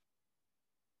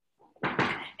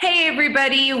Hey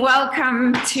everybody,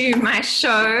 welcome to my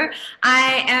show.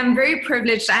 I am very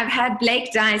privileged. I've had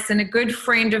Blake Dyason, a good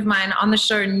friend of mine, on the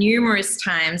show numerous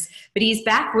times, but he's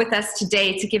back with us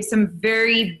today to give some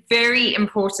very, very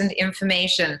important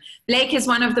information. Blake is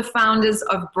one of the founders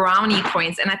of Brownie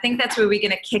Points, and I think that's where we're going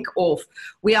to kick off.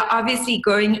 We are obviously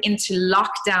going into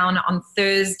lockdown on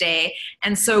Thursday,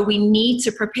 and so we need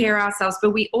to prepare ourselves,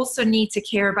 but we also need to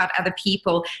care about other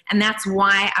people, and that's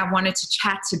why I wanted to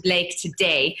chat to Blake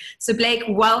today. So Blake,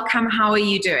 welcome. How are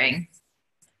you doing?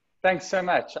 Thanks so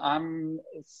much. I'm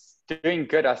doing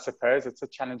good, I suppose. It's a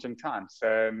challenging time,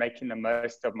 so making the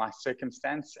most of my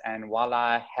circumstance. And while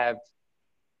I have,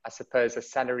 I suppose, a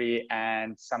salary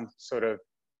and some sort of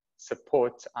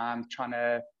support, I'm trying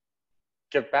to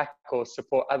give back or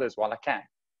support others while I can.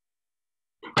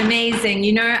 Amazing.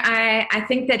 You know, I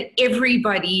think that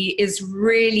everybody is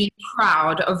really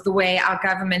proud of the way our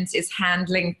government is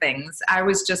handling things. I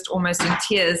was just almost in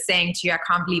tears saying to you, I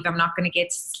can't believe I'm not going to get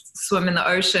to swim in the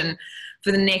ocean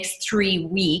for the next 3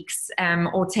 weeks,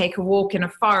 or take a walk in a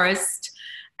forest,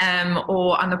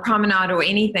 or on the promenade or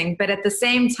anything. But at the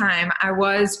same time, I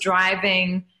was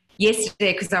driving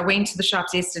yesterday because I went to the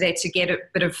shops yesterday to get a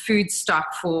bit of food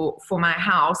stock for my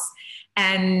house.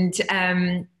 And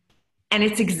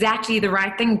it's exactly the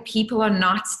right thing. People are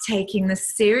not taking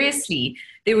this seriously.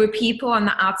 There were people on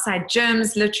the outside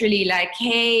gyms literally like,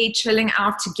 hey, chilling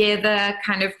out together,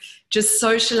 kind of just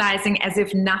socializing as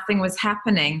if nothing was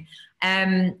happening.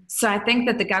 So I think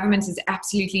that the government is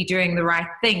absolutely doing the right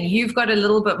thing. You've got a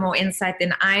little bit more insight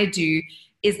than I do.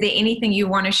 Is there anything you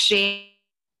want to share?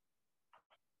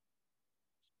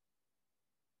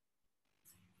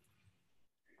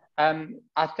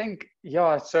 I think,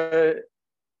 yeah, so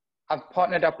I've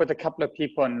partnered up with a couple of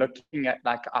people and looking at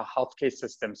like our healthcare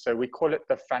system. So we call it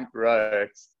the front row.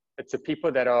 It's the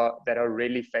people that are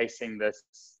really facing this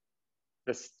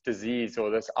disease or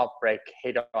this outbreak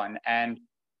head on. And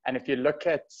if you look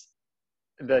at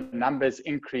the numbers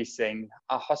increasing,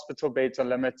 our hospital beds are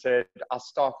limited, our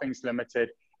staffing's limited,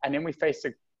 and then we face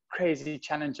the crazy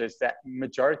challenges that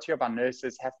majority of our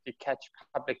nurses have to catch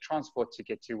public transport to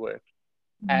get to work.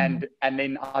 And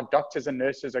then our doctors and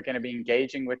nurses are going to be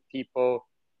engaging with people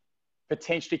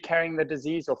potentially carrying the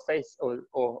disease or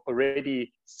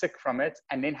already sick from it,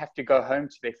 and then have to go home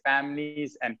to their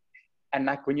families. And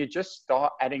like when you just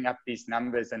start adding up these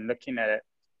numbers and looking at it,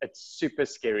 it's super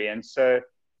scary. And so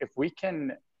if we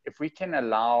can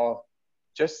allow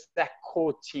just that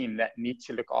core team that need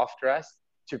to look after us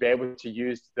to be able to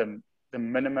use the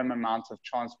minimum amount of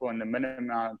transport and the minimum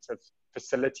amount of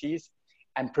facilities,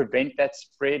 and prevent that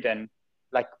spread, and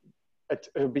like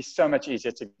it'll be so much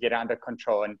easier to get under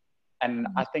control. And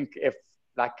I think if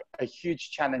like a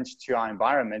huge challenge to our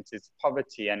environment is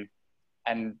poverty, and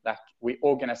like we're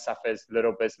all going to suffer as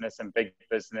little business and big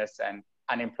business and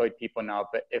unemployed people now,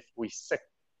 but if we're sick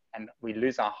and we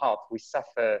lose our health, we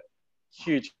suffer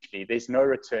hugely. There's no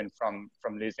return from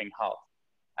losing health,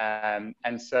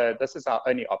 and so this is our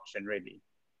only option really.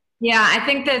 Yeah, I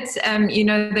think that, you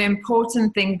know, the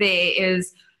important thing there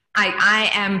is I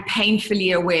am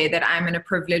painfully aware that I'm in a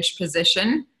privileged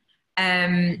position.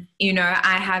 You know,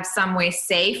 I have somewhere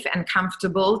safe and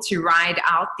comfortable to ride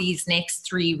out these next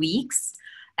 3 weeks.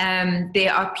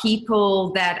 There are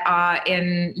people that are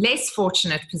in less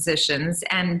fortunate positions,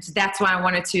 and that's why I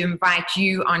wanted to invite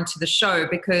you onto the show,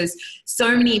 because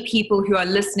so many people who are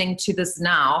listening to this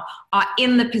now are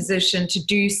in the position to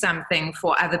do something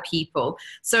for other people.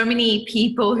 So many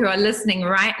people who are listening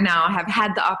right now have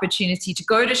had the opportunity to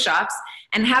go to shops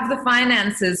and have the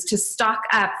finances to stock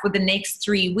up for the next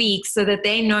 3 weeks so that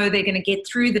they know they're going to get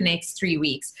through the next 3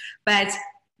 weeks. But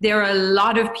there are a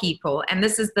lot of people, and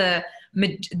this is the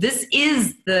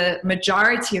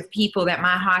majority of people that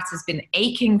my heart has been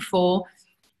aching for,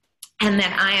 and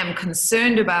that I am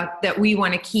concerned about, that we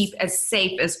want to keep as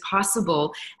safe as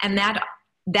possible. And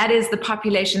that is the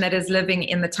population that is living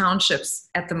in the townships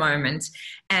at the moment.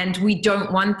 And we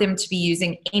don't want them to be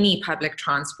using any public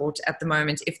transport at the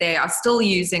moment. If they are still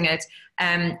using it,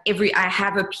 I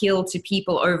have appealed to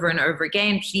people over and over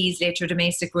again, please let your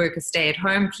domestic workers stay at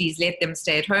home. Please let them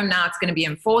stay at home. Now it's going to be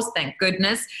enforced, thank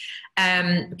goodness.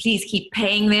 Please keep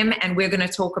paying them. And we're going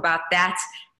to talk about that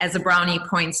as a Brownie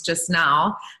Points just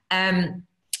now.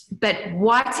 But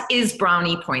what is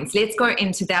Brownie Points? Let's go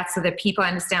into that so that people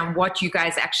understand what you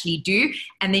guys actually do,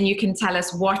 and then you can tell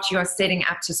us what you're setting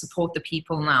up to support the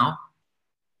people now.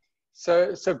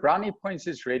 So Brownie Points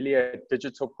is really a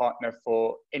digital partner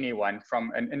for anyone,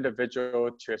 from an individual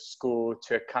to a school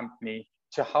to a company,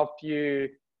 to help you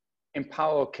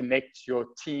empower or connect your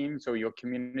teams or your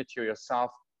community or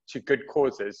yourself to good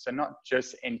causes. So not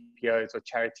just NPOs or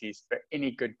charities, but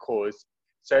any good cause.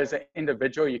 So as an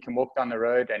individual, you can walk down the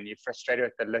road and you're frustrated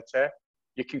with the litter.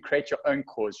 You can create your own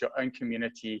cause, your own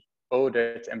community, build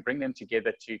it and bring them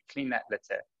together to clean that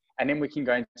litter. And then we can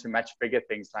go into much bigger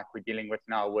things like we're dealing with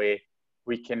now, where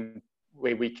we can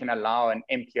allow an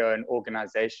NPO, an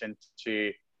organization,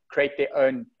 to create their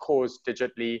own cause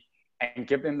digitally and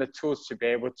give them the tools to be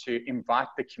able to invite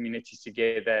the community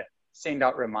together, send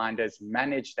out reminders,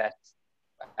 manage that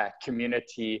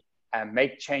community,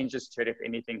 make changes to it if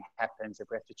anything happens, if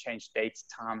we have to change dates,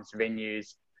 times,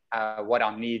 venues, what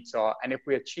our needs are. And if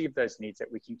we achieve those needs,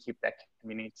 that we can keep that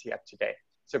community up to date.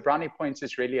 So Brownie Points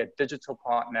is really a digital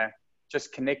partner,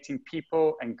 just connecting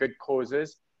people and good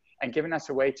causes and giving us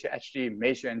a way to actually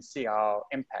measure and see our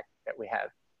impact that we have.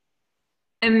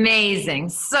 Amazing.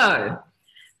 So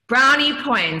Brownie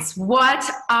Points, what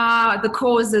are the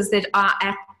causes that are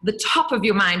at the top of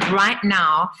your mind right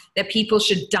now that people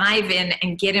should dive in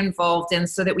and get involved in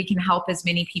so that we can help as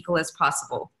many people as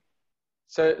possible?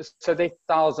 So there are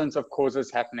thousands of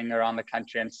causes happening around the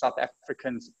country, and South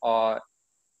Africans are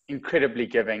incredibly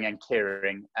giving and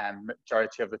caring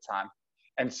majority of the time.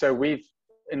 And so we've,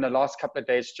 in the last couple of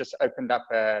days, just opened up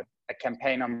a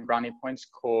campaign on Brownie Points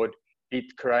called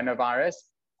Beat Coronavirus.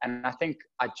 And I think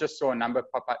I just saw a number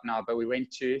pop up now, but we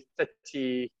went to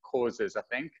 30 causes, I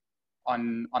think,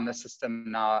 on the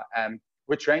system now,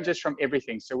 which ranges from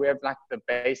everything. So we have like the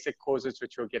basic causes,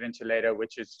 which we'll get into later,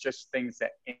 which is just things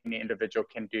that any individual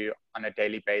can do on a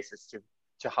daily basis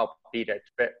to help beat it.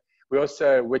 But we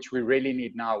also, which we really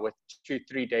need now with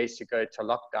 2-3 days to go to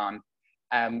lockdown,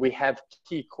 we have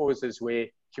key causes where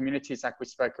communities like we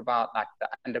spoke about, like the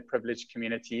underprivileged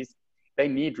communities, they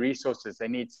need resources, they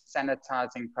need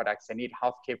sanitizing products, they need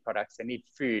healthcare products, they need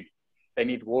food, they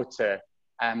need water,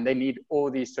 they need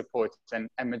all these supports. And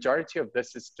a majority of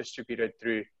this is distributed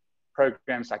through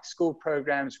programs like school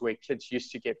programs where kids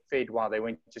used to get fed while they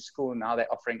went to school. Now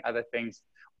they're offering other things,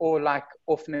 or like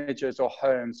orphanages or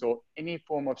homes or any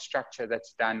form of structure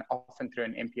that's done often through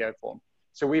an NPO form.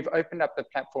 So we've opened up the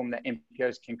platform that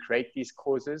NPOs can create these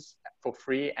causes for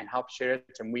free and help share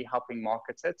it, and we're helping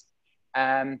market it.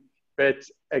 But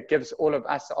it gives all of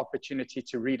us the opportunity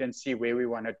to read and see where we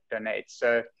want to donate.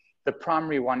 So the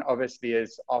primary one obviously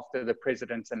is after the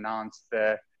president announced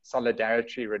the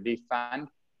Solidarity Relief Fund.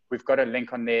 We've got a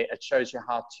link on there. It shows you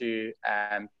how to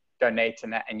donate in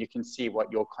that, and you can see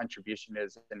what your contribution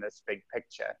is in this big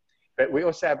picture. But we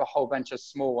also have a whole bunch of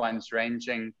small ones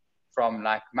ranging from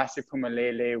like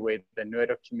Masipumalele, where the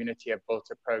Nuero community have built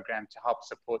a program to help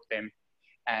support them.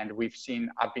 And we've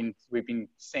been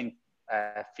sent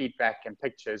feedback and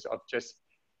pictures of just,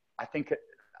 I think it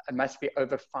must be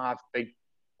over 5 big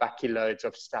bucky loads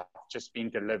of stuff just being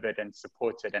delivered and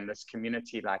supported, and this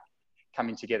community like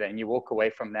coming together. And you walk away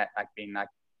from that like being like,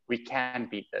 we can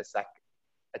beat this, like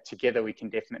together we can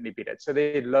definitely beat it. So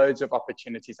there are loads of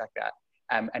opportunities like that,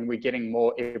 and we're getting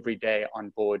more every day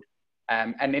on board.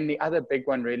 And then the other big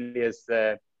one really is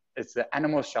the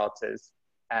animal shelters.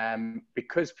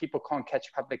 Because people can't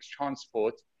catch public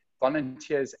transport,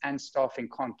 volunteers and staffing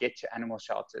can't get to animal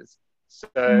shelters.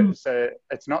 So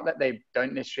it's not that they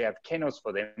don't necessarily have kennels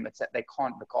for them, it's that they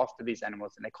can't look after these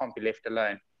animals and they can't be left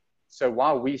alone. So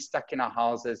while we're stuck in our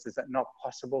houses, is it not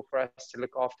possible for us to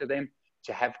look after them,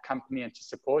 to have company and to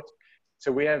support?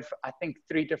 So we have, I think,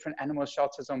 3 different animal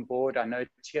shelters on board. I know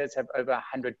Tears have over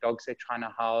 100 dogs they're trying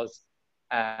to house.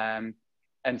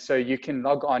 And so you can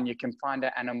log on, you can find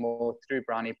an animal through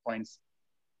Brownie Points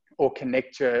or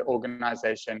connect to an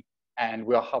organization, and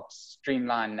we'll help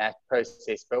streamline that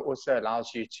process, but also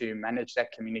allows you to manage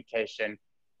that communication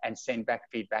and send back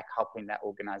feedback, helping that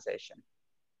organization.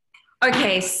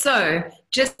 Okay, so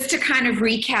just to kind of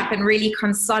recap and really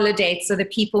consolidate so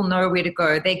that people know where to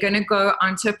go, they're going to go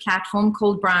onto a platform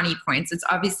called Brownie Points. It's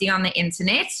obviously on the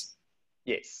internet.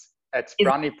 Yes, it's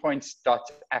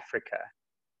browniepoints.africa.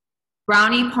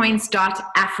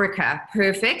 Browniepoints.africa,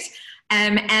 perfect.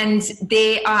 And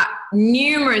there are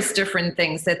numerous different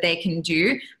things that they can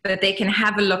do, that they can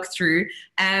have a look through.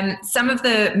 Some of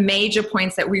the major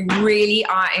points that we really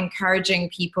are encouraging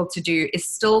people to do is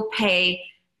still pay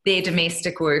their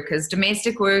domestic workers.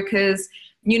 Domestic workers,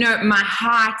 you know, my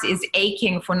heart is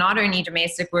aching for not only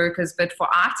domestic workers, but for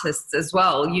artists as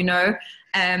well. You know,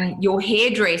 your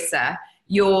hairdresser,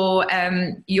 your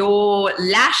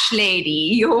lash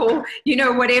lady, you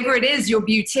know, whatever it is, your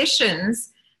beauticians,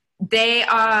 they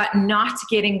are not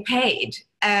getting paid.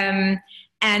 And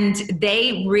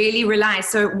they really rely.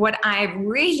 So what I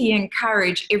really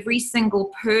encourage every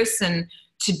single person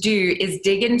to do is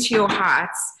dig into your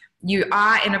hearts you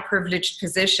are in a privileged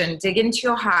position, dig into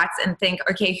your hearts and think,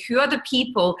 okay, who are the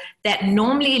people that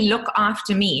normally look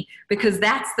after me? Because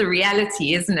that's the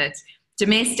reality, isn't it?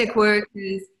 Domestic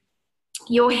workers,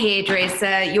 your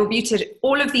hairdresser, your beauty,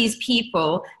 all of these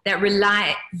people that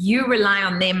you rely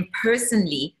on them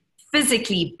personally,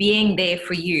 physically being there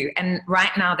for you. And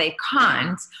right now they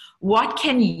can't. What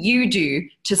can you do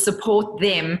to support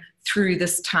them through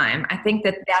this time? I think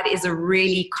that that is a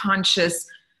really conscious,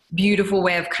 beautiful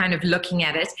way of kind of looking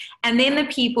at it. And then the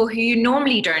people who you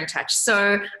normally don't touch.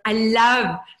 So I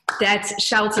love that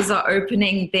shelters are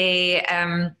opening their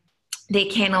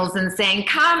kennels and saying,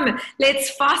 come, let's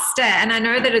foster. And I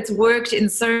know that it's worked in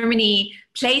so many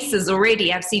places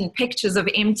already. I've seen pictures of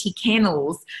empty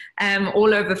kennels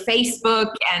all over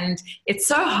Facebook, and it's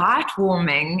so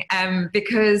heartwarming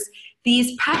because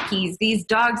these puppies, these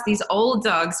dogs, these old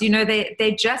dogs, you know,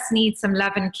 they just need some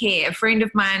love and care. A friend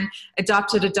of mine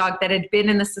adopted a dog that had been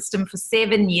in the system for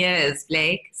 7 years,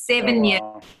 Blake, 7 years.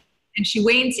 And she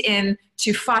went in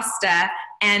to foster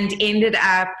and ended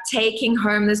up taking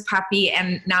home this puppy,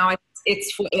 and now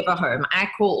it's forever home. I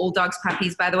call all dogs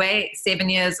puppies, by the way, 7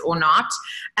 years or not.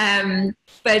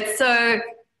 But so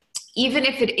even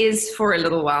if it is for a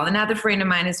little while, another friend of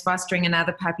mine is fostering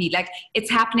another puppy. Like, it's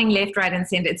happening left, right, and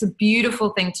center. It's a beautiful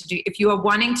thing to do. If you are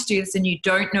wanting to do this and you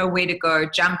don't know where to go,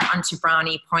 jump onto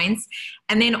Brownie Points.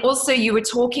 And then also you were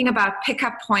talking about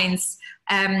pickup points.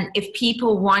 If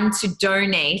people want to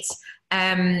donate,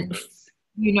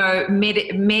 you know,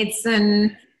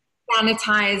 medicine,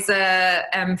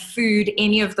 sanitizer, food,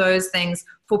 any of those things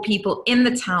for people in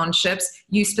the townships.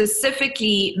 You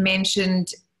specifically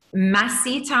mentioned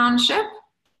Massey Township.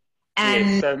 And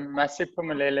yes, so Massey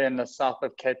Pumalele in the south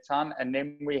of Cape Town. And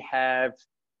then we have,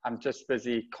 I'm just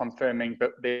busy confirming,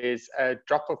 but there's a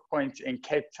drop-off point in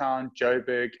Cape Town,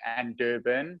 Joburg, and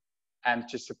Durban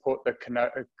to support the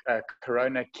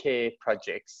Corona Care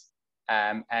projects.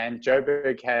 And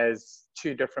Joburg has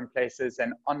 2 different places,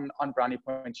 and on Brownie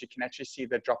Points, you can actually see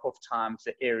the drop-off times,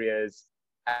 the areas,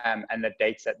 and the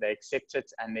dates that they accept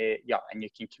it, and and you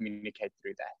can communicate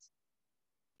through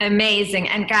that. Amazing.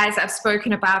 And guys, I've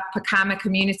spoken about Pakama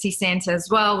Community Center as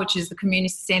well, which is the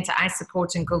community center I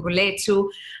support in Guguletu.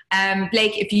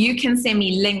 Blake, if you can send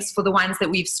me links for the ones that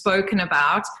we've spoken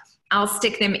about, I'll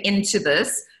stick them into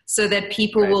this so that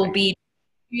people will be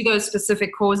through those specific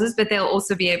causes, but they'll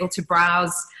also be able to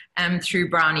browse through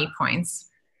Brownie Points.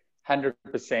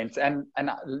 100%.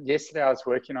 And yesterday I was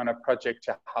working on a project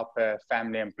to help a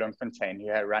family in Bloemfontein who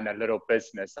had run a little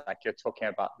business, like you're talking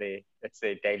about it's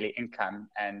their daily income,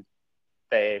 and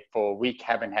they for a week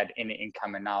haven't had any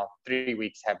income, and now 3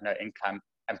 weeks have no income,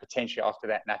 and potentially after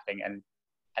that nothing, and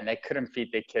they couldn't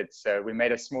feed their kids. So we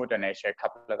made a small donation, a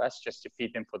couple of us, just to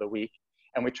feed them for the week,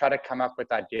 and we try to come up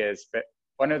with ideas. But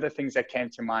one of the things that came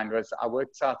to mind was I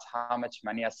worked out how much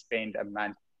money I spend a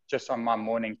month just on my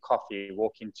morning coffee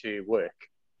walking to work.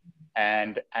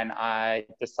 And I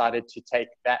decided to take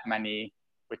that money,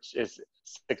 which is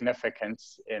significant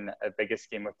in a bigger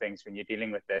scheme of things when you're dealing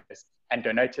with this, and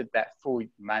donated that full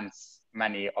month's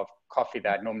money of coffee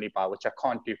that I'd normally buy, which I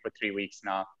can't do for 3 weeks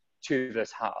now, to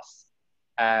this house.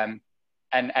 And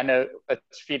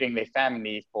it's feeding their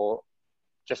family for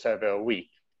just over a week,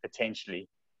 potentially.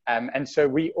 And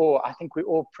so I think we're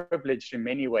all privileged in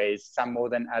many ways, some more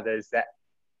than others,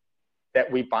 that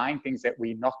we're buying things that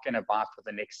we're not going to buy for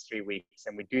the next 3 weeks.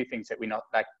 And we do things that we're not,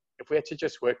 like, if we had to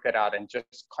just work that out and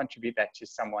just contribute that to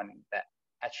someone that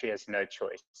actually has no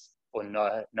choice or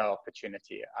no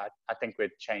opportunity, I think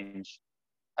we'd change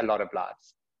a lot of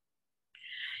lives.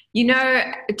 You know,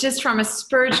 just from a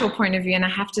spiritual point of view, and I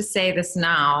have to say this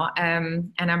now,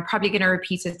 and I'm probably going to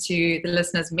repeat it to the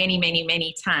listeners many, many,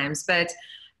 many times, but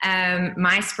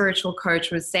my spiritual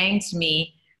coach was saying to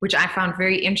me, which I found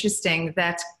very interesting,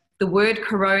 that the word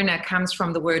corona comes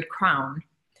from the word crown.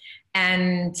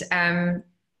 And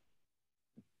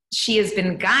she has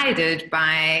been guided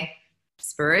by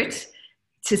spirit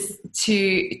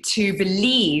to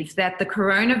believe that the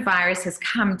coronavirus has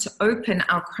come to open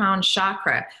our crown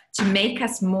chakra, to make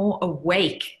us more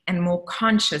awake and more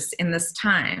conscious in this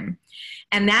time.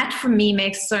 And that for me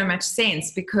makes so much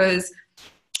sense, because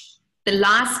the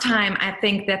last time I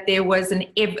think that there was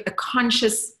a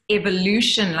conscious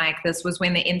evolution like this was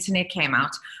when the internet came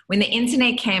out. When the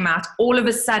internet came out, all of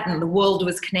a sudden the world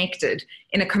was connected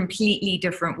in a completely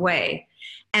different way.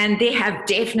 And there have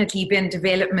definitely been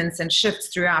developments and shifts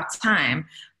throughout time,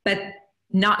 but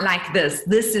not like this.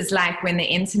 This is like when the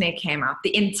internet came out.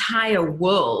 The entire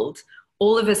world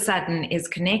all of a sudden is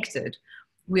connected.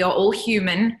 We are all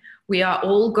human. We are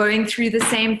all going through the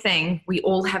same thing. We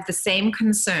all have the same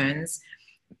concerns.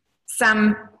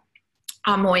 Some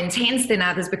are more intense than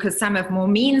others because some have more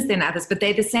means than others, but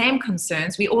they're the same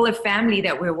concerns. We all have family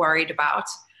that we're worried about.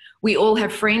 We all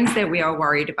have friends that we are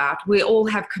worried about. We all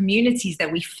have communities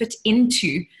that we fit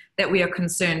into that we are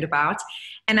concerned about.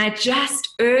 And I just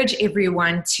urge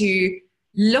everyone to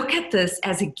look at this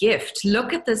as a gift.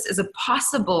 Look at this as a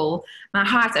possible, my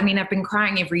heart, I mean, I've been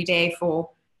crying every day for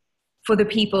the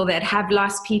people that have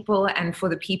lost people and for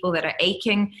the people that are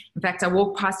aching. In fact, I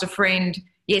walked past a friend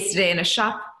yesterday in a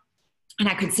shop, and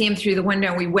I could see him through the window,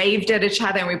 and we waved at each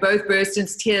other, and we both burst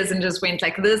into tears and just went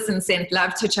like this and sent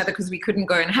love to each other because we couldn't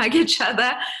go and hug each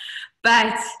other.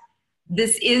 But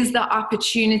this is the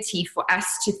opportunity for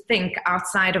us to think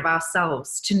outside of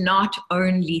ourselves, to not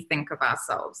only think of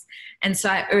ourselves. And so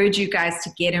I urge you guys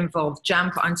to get involved,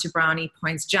 jump onto Brownie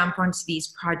Points, jump onto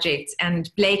these projects. And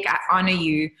Blake, I honor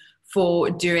you for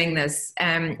doing this.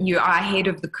 You are ahead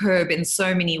of the curve in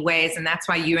so many ways, and that's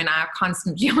why you and I are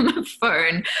constantly on the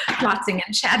phone plotting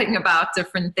and chatting about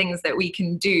different things that we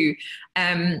can do.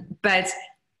 But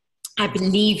I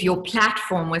believe your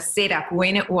platform was set up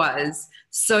when it was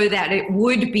so that it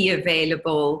would be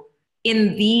available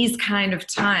in these kind of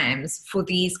times for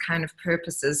these kind of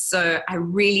purposes. So I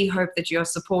really hope that you're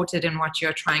supported in what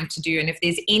you're trying to do. And if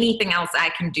there's anything else I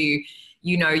can do,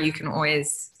 you know, you can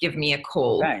always give me a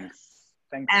call.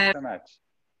 Thanks so much.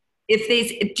 Is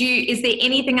there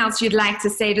anything else you'd like to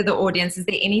say to the audience? Is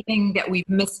there anything that we've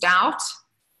missed out?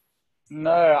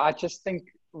 No, I just think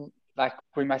like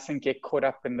we mustn't get caught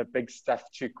up in the big stuff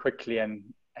too quickly and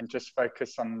just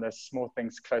focus on the small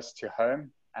things close to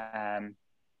home.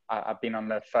 I've been on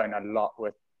the phone a lot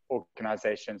with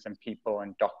organizations and people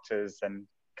and doctors and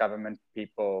government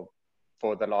people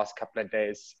for the last couple of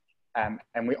days. And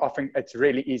it's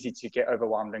really easy to get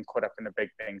overwhelmed and caught up in the big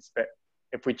things. But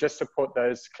if we just support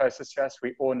those closest to us,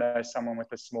 we all know someone with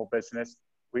a small business.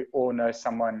 We all know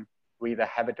someone, we either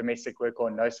have a domestic worker or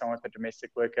know someone with a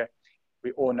domestic worker.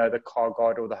 We all know the car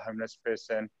guard or the homeless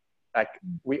person. Like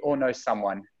we all know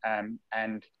someone, and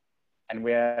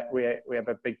we have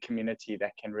a big community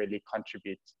that can really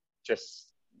contribute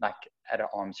just like at an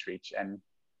arm's reach. And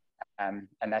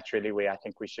that's really where I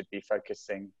think we should be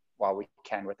focusing while we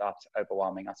can without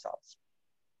overwhelming ourselves.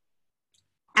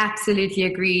 Absolutely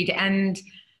agreed. And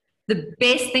the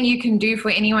best thing you can do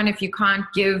for anyone if you can't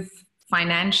give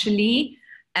financially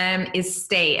is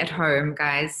stay at home,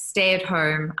 guys. Stay at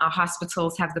home. Our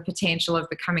hospitals have the potential of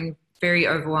becoming very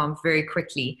overwhelmed very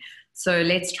quickly. So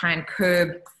let's try and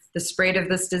curb the spread of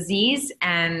this disease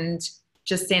and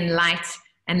just send light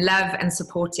and love and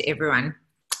support to everyone.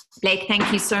 Blake,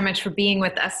 thank you so much for being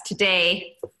with us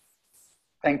today.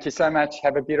 Thank you so much.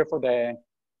 Have a beautiful day.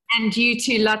 And you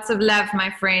too. Lots of love, my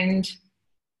friend.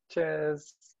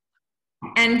 Cheers.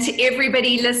 And to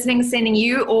everybody listening, sending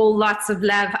you all lots of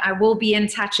love. I will be in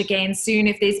touch again soon.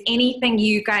 If there's anything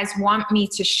you guys want me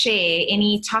to share,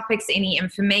 any topics, any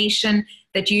information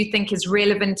that you think is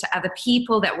relevant to other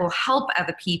people, that will help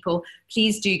other people,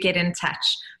 please do get in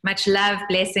touch. Much love,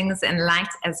 blessings, and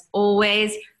light as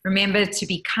always. Remember to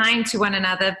be kind to one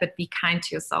another, but be kind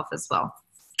to yourself as well.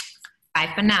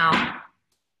 Bye for now.